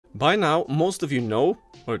By now, most of you know,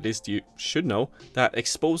 or at least you should know, that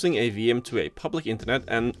exposing a VM to a public internet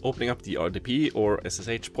and opening up the RDP or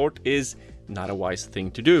SSH port is not a wise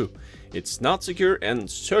thing to do. It's not secure and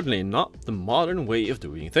certainly not the modern way of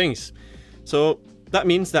doing things. So that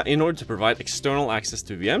means that in order to provide external access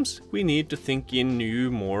to VMs, we need to think in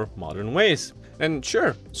new, more modern ways. And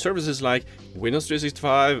sure, services like Windows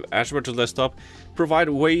 365, Azure Virtual Desktop provide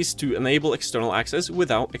ways to enable external access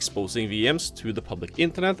without exposing VMs to the public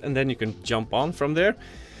internet, and then you can jump on from there.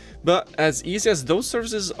 But as easy as those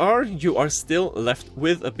services are, you are still left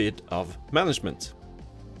with a bit of management.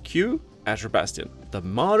 Cue Azure Bastion, the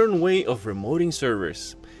modern way of remoting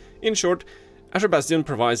servers. In short, Azure Bastion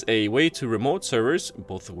provides a way to remote servers,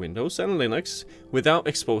 both Windows and Linux, without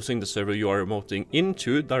exposing the server you are remoting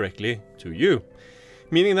into directly to you.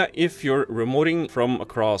 Meaning that if you're remoting from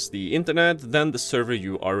across the internet, then the server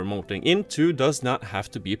you are remoting into does not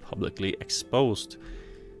have to be publicly exposed.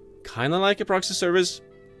 Kinda like a proxy service,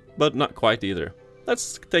 but not quite either.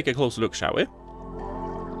 Let's take a closer look, shall we?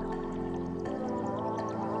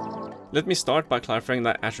 Let me start by clarifying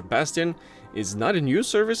that Azure Bastion is not a new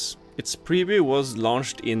service. Its preview was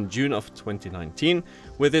launched in June of 2019,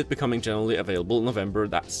 with it becoming generally available in November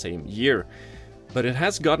that same year. But it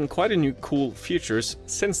has gotten quite a new cool features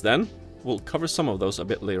since then. We'll cover some of those a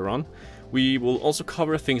bit later on. We will also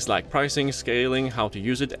cover things like pricing, scaling, how to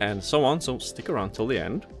use it, and so on, so stick around till the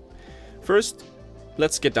end. First,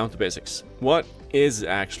 let's get down to basics. What is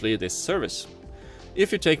actually this service?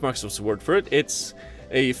 If you take Microsoft's word for it, it's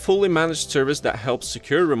a fully managed service that helps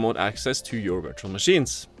secure remote access to your virtual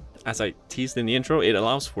machines. As I teased in the intro, it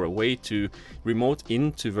allows for a way to remote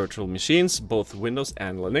into virtual machines, both Windows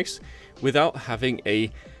and Linux, without having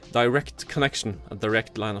a direct connection, a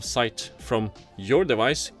direct line of sight from your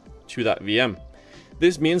device to that VM.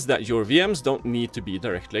 This means that your VMs don't need to be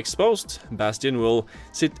directly exposed. Bastion will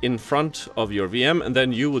sit in front of your VM, and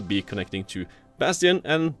then you would be connecting to Bastion,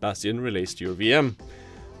 and Bastion relays to your VM.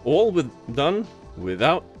 All done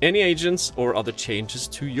without any agents or other changes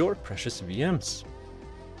to your precious VMs.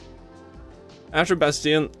 Azure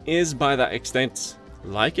Bastion is by that extent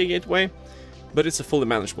like a gateway, but it's a fully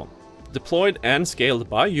managed one, deployed and scaled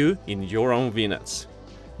by you in your own VNets.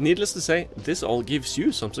 Needless to say, this all gives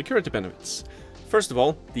you some security benefits. First of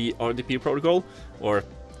all, the RDP protocol, or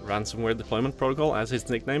Ransomware Deployment Protocol as it's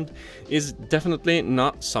nicknamed, is definitely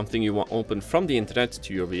not something you want open from the internet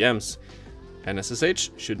to your VMs. And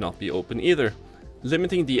SSH should not be open either.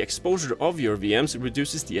 Limiting the exposure of your VMs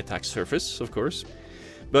reduces the attack surface, of course.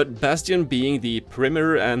 But Bastion being the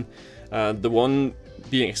perimeter and the one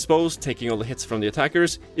being exposed, taking all the hits from the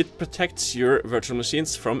attackers, it protects your virtual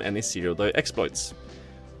machines from any zero-day exploits.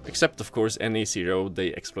 Except, of course, any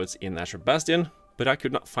zero-day exploits in Azure Bastion, but I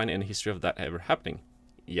could not find any history of that ever happening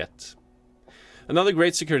yet. Another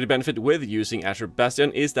great security benefit with using Azure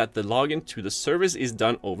Bastion is that the login to the service is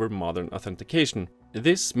done over modern authentication.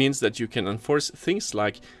 This means that you can enforce things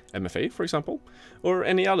like MFA, for example, or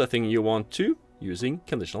any other thing you want to, using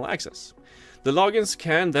conditional access. The logins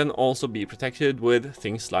can then also be protected with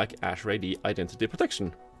things like Azure AD Identity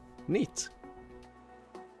Protection. Neat.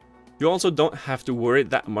 You also don't have to worry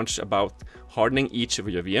that much about hardening each of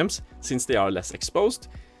your VMs, since they are less exposed,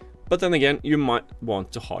 but then again, you might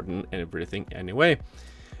want to harden everything anyway.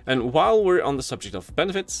 And while we're on the subject of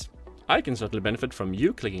benefits, I can certainly benefit from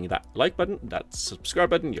you clicking that like button, that subscribe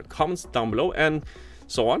button, your comments down below, and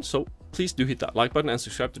so on. So please do hit that like button and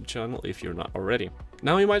subscribe to the channel if you're not already.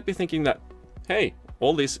 Now you might be thinking that, hey,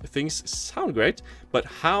 all these things sound great, but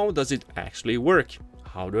how does it actually work?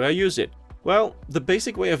 How do I use it? Well, the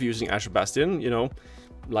basic way of using Azure Bastion, you know,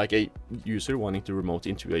 like a user wanting to remote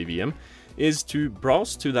into a VM, is to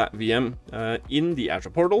browse to that VM in the Azure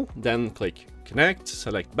portal, then click Connect,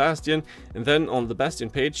 select Bastion, and then on the Bastion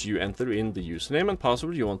page you enter in the username and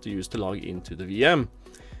password you want to use to log into the VM.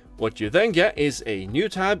 What you then get is a new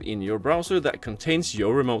tab in your browser that contains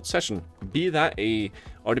your remote session, be that a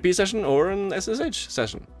RDP session or an SSH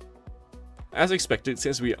session. As expected,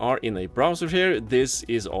 since we are in a browser here, this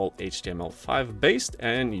is all HTML5 based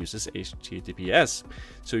and uses HTTPS.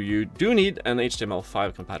 So you do need an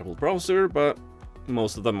HTML5 compatible browser, but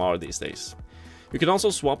most of them are these days. You can also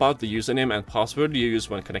swap out the username and password you use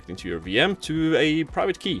when connecting to your VM to a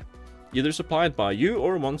private key, either supplied by you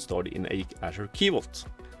or one stored in a Azure Key Vault.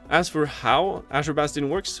 As for how Azure Bastion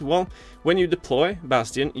works, well, when you deploy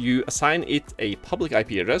Bastion, you assign it a public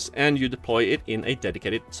IP address and you deploy it in a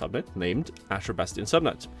dedicated subnet named Azure Bastion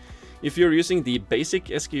Subnet. If you're using the basic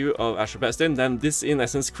SKU of Azure Bastion, then this in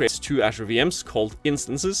essence creates two Azure VMs called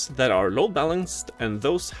instances that are load balanced, and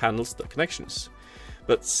those handles the connections.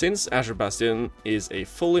 But since Azure Bastion is a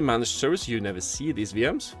fully managed service, you never see these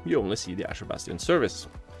VMs, you only see the Azure Bastion service.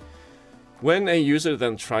 When a user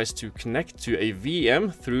then tries to connect to a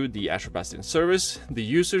VM through the Azure Bastion service, the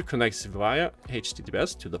user connects via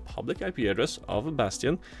HTTPS to the public IP address of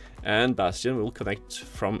Bastion, and Bastion will connect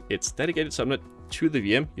from its dedicated subnet to the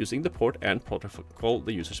VM using the port and protocol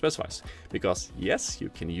the user specifies. Because yes, you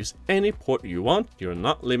can use any port you want, you're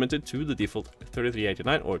not limited to the default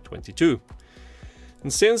 3389 or 22.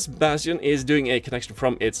 And since Bastion is doing a connection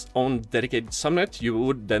from its own dedicated subnet, you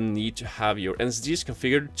would then need to have your NSGs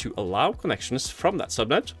configured to allow connections from that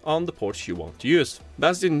subnet on the ports you want to use.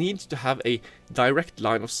 Bastion needs to have a direct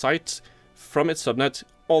line of sight from its subnet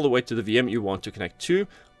all the way to the VM you want to connect to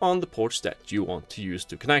on the ports that you want to use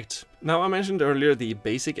to connect. Now, I mentioned earlier the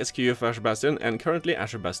basic SKU of Azure Bastion, and currently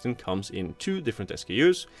Azure Bastion comes in two different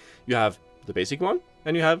SKUs. You have the basic one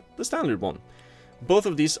and you have the standard one. Both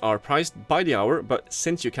of these are priced by the hour, but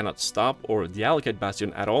since you cannot stop or deallocate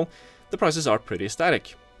Bastion at all, the prices are pretty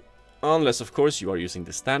static. Unless of course you are using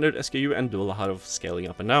the standard SKU and do a lot of scaling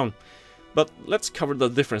up and down. But let's cover the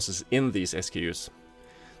differences in these SKUs.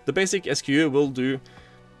 The basic SKU will do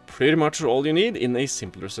pretty much all you need in a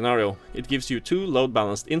simpler scenario. It gives you 2 load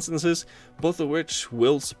balanced instances, both of which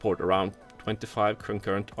will support around 25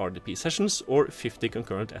 concurrent RDP sessions or 50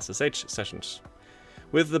 concurrent SSH sessions.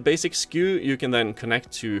 With the basic SKU, you can then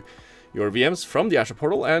connect to your VMs from the Azure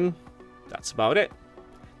portal, and that's about it.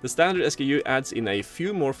 The standard SKU adds in a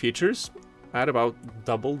few more features at about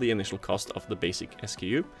double the initial cost of the basic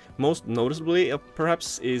SKU. Most noticeably,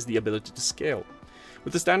 perhaps, is the ability to scale.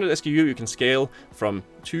 With the standard SKU, you can scale from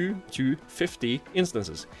 2 to 50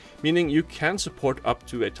 instances, meaning you can support up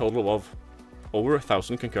to a total of over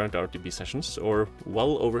 1,000 concurrent RDP sessions or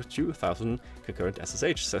well over 2,000 concurrent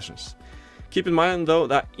SSH sessions. Keep in mind though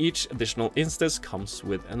that each additional instance comes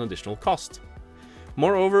with an additional cost.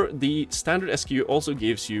 Moreover, the standard SKU also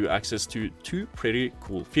gives you access to 2 pretty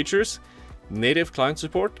cool features: native client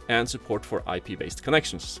support and support for IP-based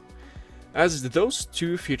connections. As those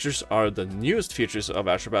 2 features are the newest features of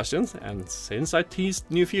Azure Bastion, and since I teased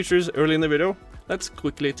new features early in the video, let's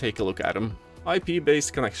quickly take a look at them.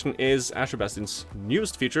 IP-based connection is Azure Bastion's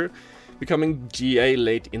newest feature, becoming GA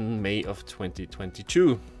late in May of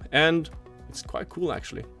 2022, and it's quite cool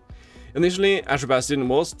actually. Initially, Azure Bastion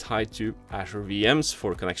was tied to Azure VMs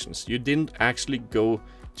for connections. You didn't actually go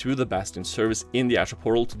to the Bastion service in the Azure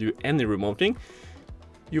portal to do any remoting.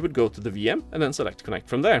 You would go to the VM and then select connect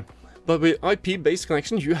from there. But with IP-based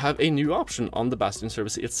connection, you have a new option on the Bastion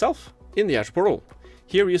service itself in the Azure portal.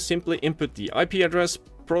 Here you simply input the IP address,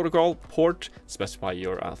 protocol, port, specify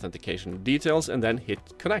your authentication details, and then hit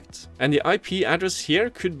connect. And the IP address here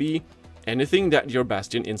could be anything that your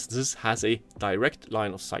Bastion instances has a direct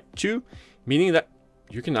line of sight to, meaning that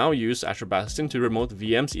you can now use Azure Bastion to remote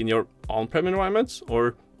VMs in your on-prem environments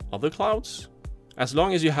or other clouds, as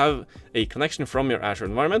long as you have a connection from your Azure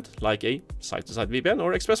environment, like a site-to-site VPN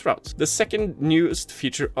or ExpressRoute. The second newest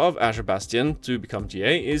feature of Azure Bastion to become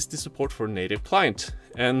GA is the support for native client,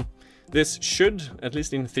 and this should, at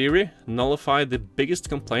least in theory, nullify the biggest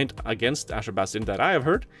complaint against Azure Bastion that I have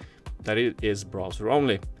heard, that it is browser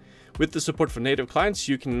only. With the support for native clients,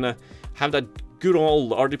 you can have that good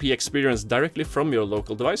old RDP experience directly from your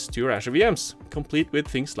local device to your Azure VMs, complete with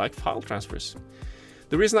things like file transfers.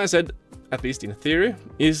 The reason I said, at least in theory,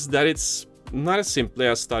 is that it's not as simple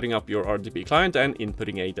as starting up your RDP client and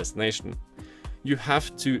inputting a destination. You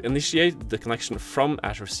have to initiate the connection from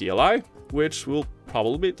Azure CLI, which will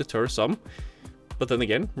probably deter some, but then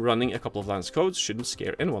again, running a couple of lines of code shouldn't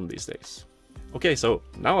scare anyone these days. Okay, so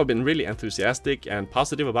now I've been really enthusiastic and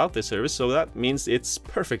positive about this service, so that means it's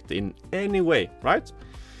perfect in any way, right?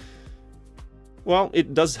 Well,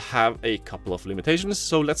 it does have a couple of limitations,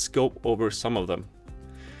 so let's go over some of them.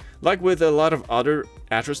 Like with a lot of other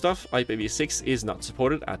Azure stuff, IPv6 is not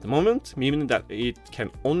supported at the moment, meaning that it can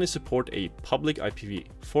only support a public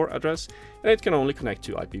IPv4 address, and it can only connect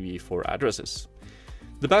to IPv4 addresses.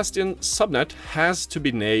 The Bastion subnet has to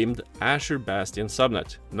be named Azure Bastion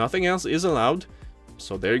subnet. Nothing else is allowed,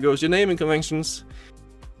 so there goes your naming conventions.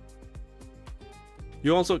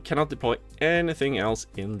 You also cannot deploy anything else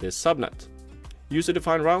in this subnet.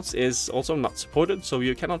 User-defined routes is also not supported, so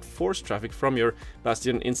you cannot force traffic from your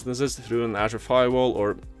Bastion instances through an Azure firewall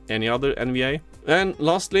or any other NVA. And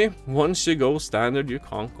lastly, once you go standard, you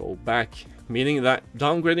can't go back, meaning that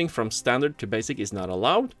downgrading from standard to basic is not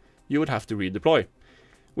allowed. You would have to redeploy,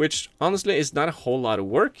 which honestly is not a whole lot of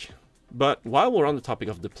work, But while we're on the topic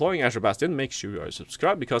of deploying Azure Bastion, make sure you are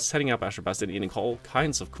subscribed, because setting up Azure Bastion in all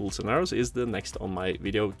kinds of cool scenarios is the next on my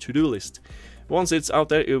video to-do list. Once it's out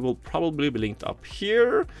there, it will probably be linked up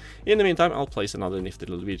here. In the meantime, I'll place another nifty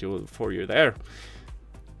little video for you there.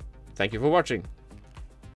 Thank you for watching.